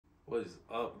What is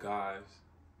up, guys?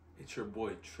 It's your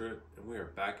boy Trip, and we are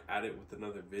back at it with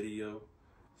another video.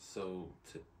 So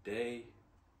today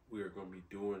we are going to be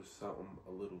doing something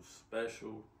a little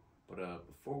special. But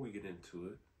before we get into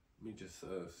it, let me just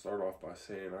start off by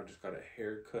saying I just got a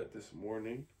haircut this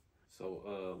morning.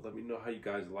 So let me know how you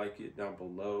guys like it down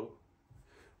below.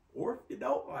 Or if you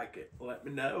don't like it, let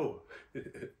me know.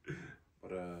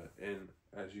 But and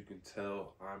as you can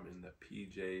tell, I'm in the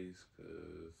PJs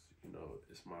because, you know,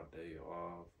 it's my day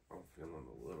off. I'm feeling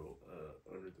a little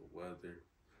under the weather.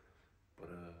 But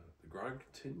the grind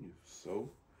continues.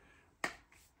 So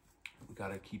we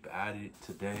gotta keep at it.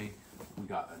 Today we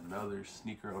got another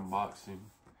sneaker unboxing.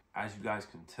 As you guys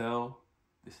can tell,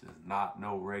 this is not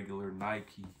no regular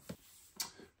Nike.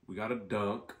 We got a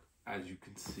Dunk, as you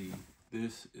can see.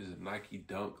 This is a Nike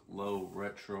Dunk Low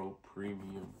Retro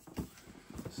Premium.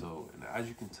 So, and as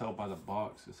you can tell by the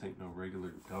box, this ain't no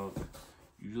regular Dunk.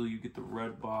 Usually you get the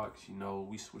red box, you know,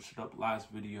 we switched it up last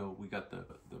video. We got the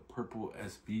purple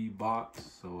SB box.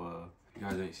 So, if you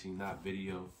guys ain't seen that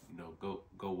video, you know,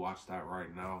 go watch that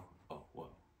right now. Oh, well,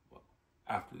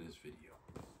 after this video.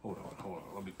 Hold on.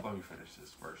 Let me finish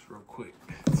this first real quick.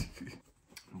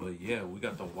 But yeah, we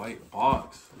got the white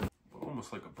box,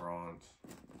 almost like a bronze.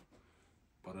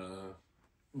 But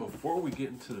before we get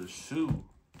into the shoe,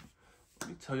 let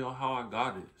me tell y'all how I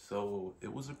got it. So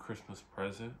it was a Christmas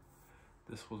present.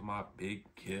 This was my big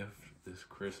gift this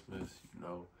Christmas. You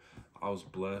know, I was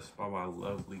blessed by my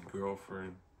lovely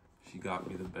girlfriend. She got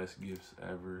me the best gifts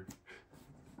ever.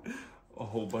 A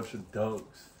whole bunch of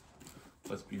Dunks.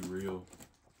 Let's be real.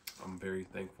 I'm very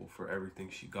thankful for everything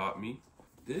she got me.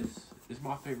 This is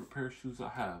my favorite pair of shoes I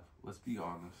have. Let's be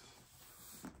honest.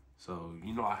 So,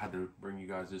 you know, I had to bring you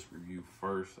guys this review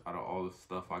first out of all the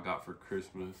stuff I got for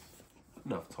Christmas.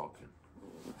 Enough talking.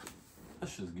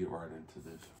 Let's just get right into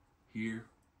this. Here,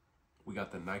 we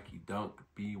got the Nike Dunk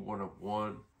B1 of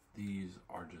 1. These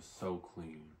are just so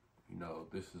clean. You know,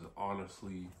 this is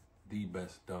honestly the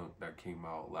best Dunk that came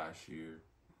out last year.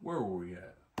 Where were we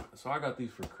at? So I got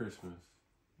these for Christmas.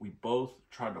 We both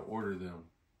tried to order them.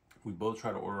 We both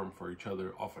tried to order them for each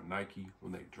other off of Nike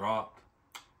when they dropped.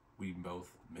 We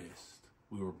both missed.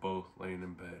 We were both laying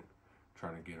in bed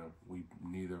trying to get them.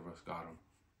 Neither of us got them.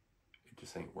 It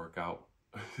just ain't work out.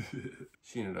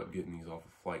 She ended up getting these off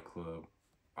of Flight Club.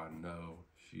 I know,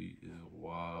 she is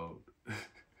wild.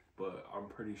 But I'm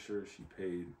pretty sure she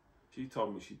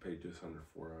told me she paid just under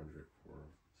 $400 for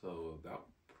them. So that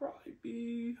would probably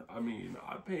be, I mean,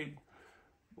 I paid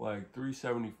like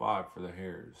 $375 for the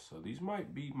hairs. So these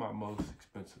might be my most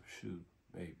expensive shoe.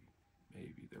 Maybe.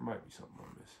 There might be something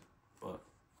I'm missing. But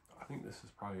I think this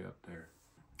is probably up there.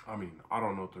 I mean, I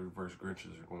don't know what the reverse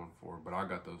Grinches are going for, but I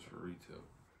got those for retail.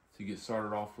 To get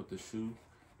started off with the shoe,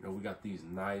 you know, we got these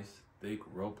nice thick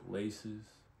rope laces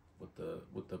with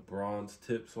the bronze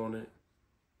tips on it.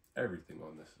 Everything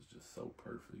on this is just so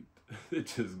perfect. It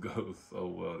just goes so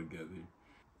well together.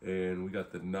 And we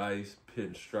got the nice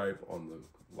pinstripe on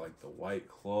the white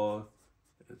cloth.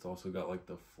 It's also got like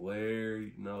the flare,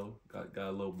 you know, got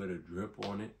a little bit of drip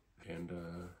on it. And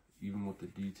even with the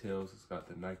details, it's got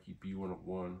the Nike B1 of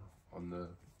 1 on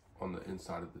the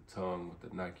inside of the tongue with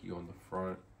the Nike on the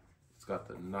front. It's got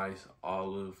the nice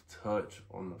olive touch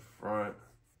on the front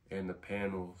and the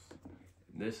panels.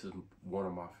 And this is one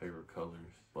of my favorite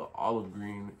colors. But olive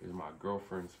green is my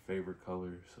girlfriend's favorite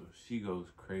color, so she goes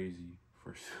crazy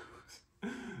for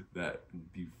shoes that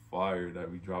be fire,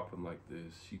 that be dropping like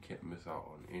this. She can't miss out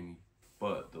on any.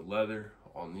 But the leather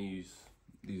on these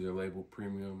are labeled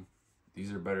premium.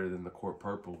 These are better than the Court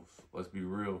Purples. Let's be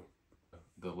real.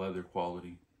 The leather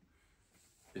quality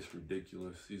is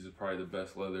ridiculous. These are probably the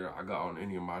best leather I got on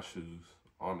any of my shoes,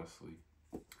 honestly.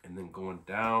 And then going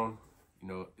down, you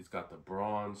know, it's got the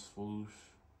bronze swoosh,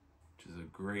 which is a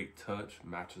great touch,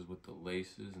 matches with the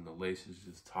laces, and the laces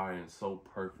just tie in so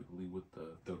perfectly with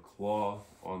the cloth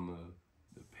on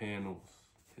the panels.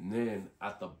 And then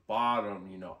at the bottom,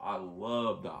 you know, I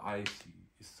love the icy.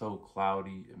 It's so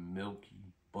cloudy and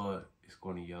milky, but it's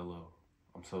going to yellow.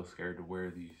 I'm so scared to wear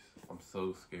these. I'm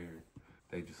so scared.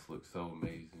 They just look so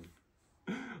amazing.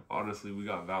 Honestly, we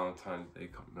got Valentine's Day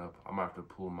coming up. I'm gonna have to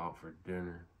pull them out for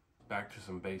dinner. Back to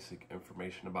some basic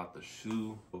information about the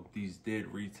shoe. These did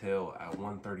retail at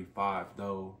 $135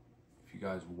 though. If you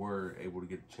guys were able to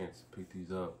get a chance to pick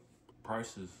these up,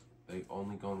 prices, they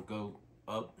only gonna go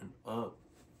up and up.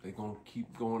 They gonna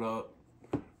keep going up.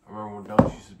 I remember when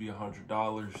Dunks used to be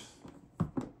 $100.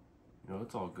 You know,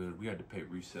 it's all good. We had to pay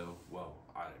resale. Well,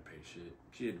 I didn't pay shit.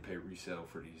 She had to pay resale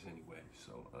for these anyway.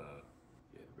 So,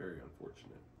 yeah, very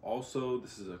unfortunate. Also,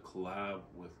 this is a collab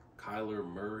with Kyler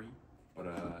Murray. But,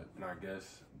 and I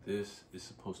guess This is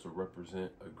supposed to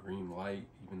represent a green light,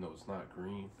 even though it's not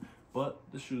green, but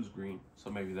the shoe's green, so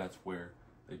maybe that's where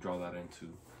they draw that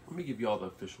into. Let me give you all the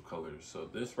official colors. So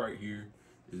this right here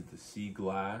is the sea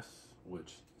glass,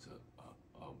 which is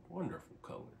a wonderful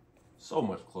color. So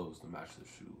much clothes to match the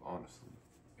shoe, honestly.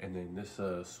 And then this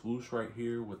swoosh right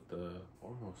here with the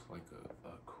almost like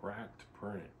a cracked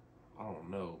print. I don't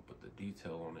know, but the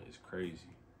detail on it is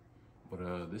crazy.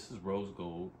 But this is rose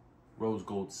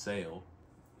gold sail.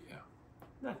 Yeah,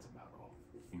 that's about all.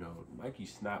 You know, Nike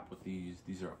Snap with these.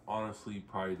 These are honestly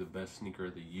probably the best sneaker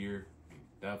of the year.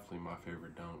 Definitely my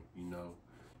favorite dunk. You know,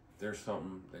 if there's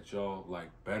something that y'all like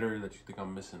better that you think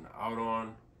I'm missing out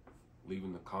on, leave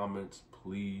in the comments,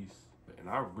 please. And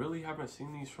I really haven't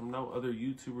seen these from no other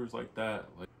YouTubers like that.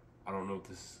 Like, I don't know if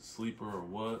this is a sleeper or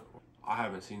what. I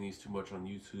haven't seen these too much on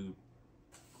YouTube.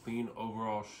 Clean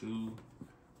overall shoe.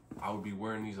 I would be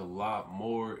wearing these a lot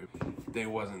more if they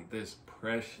wasn't this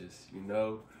precious, you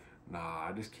know? Nah,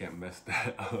 I just can't mess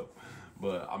that up.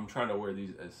 But I'm trying to wear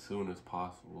these as soon as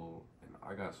possible. And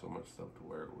I got so much stuff to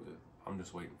wear it with. I'm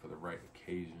just waiting for the right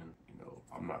occasion. You know,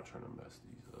 I'm not trying to mess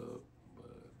these up.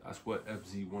 That's what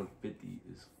FZ150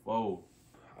 is for.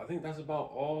 I think that's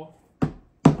about all.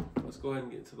 Let's go ahead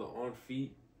and get to the on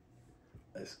feet.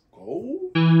 Let's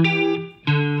go.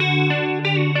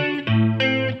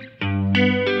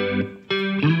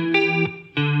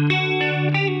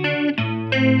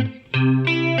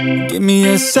 Give me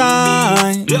a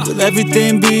sign, will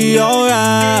everything be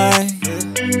alright?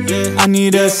 I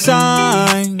need a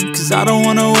sign, cause I don't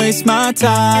wanna waste my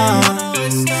time.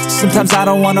 Sometimes I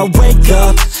don't wanna wake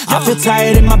up, I feel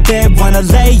tired in my bed, wanna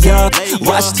lay up.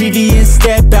 Watch TV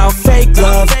instead, about fake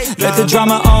love. Let the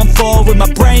drama unfold with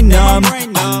my brain numb.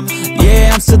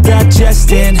 Yeah, I'm still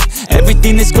digesting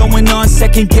everything that's going on,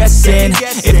 second guessing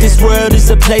if this world is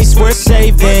a place worth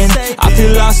saving. I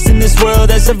feel lost in this world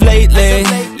as of lately.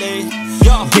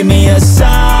 Give me a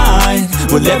sign,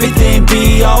 will everything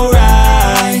be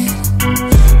alright?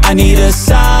 I need a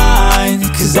sign,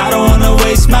 cause I don't wanna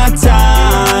waste my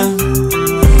time.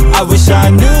 I wish I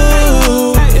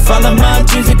knew if all of my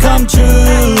dreams would come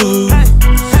true.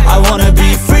 I wanna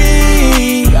be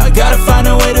free, I gotta find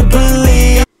a way to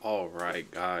believe. Alright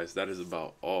guys, that is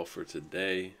about all for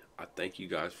today. I thank you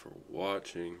guys for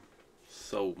watching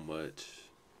so much.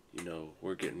 You know,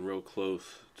 we're getting real close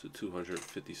to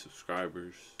 250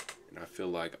 subscribers, and I feel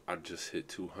like I just hit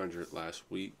 200 last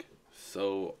week.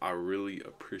 So I really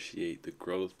appreciate the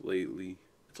growth lately.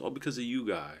 It's all because of you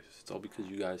guys. It's all because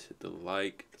you guys hit the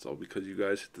like. It's all because you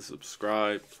guys hit the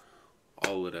subscribe.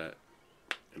 All of that.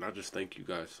 And I just thank you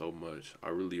guys so much. I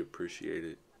really appreciate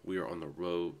it. We are on the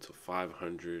road to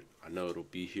 500. I know it'll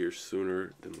be here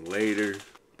sooner than later.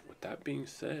 That being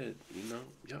said, you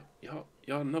know,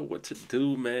 y'all know what to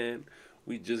do, man.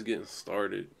 We just getting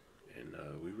started, and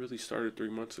we really started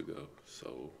 3 months ago,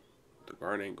 so the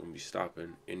grind ain't gonna be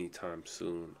stopping anytime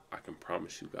soon. I can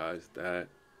promise you guys that.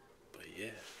 But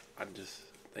yeah, I just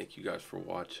thank you guys for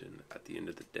watching. At the end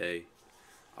of the day,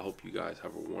 I hope you guys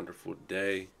have a wonderful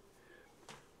day.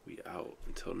 We out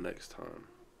until next time.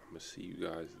 I'm gonna see you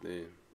guys then.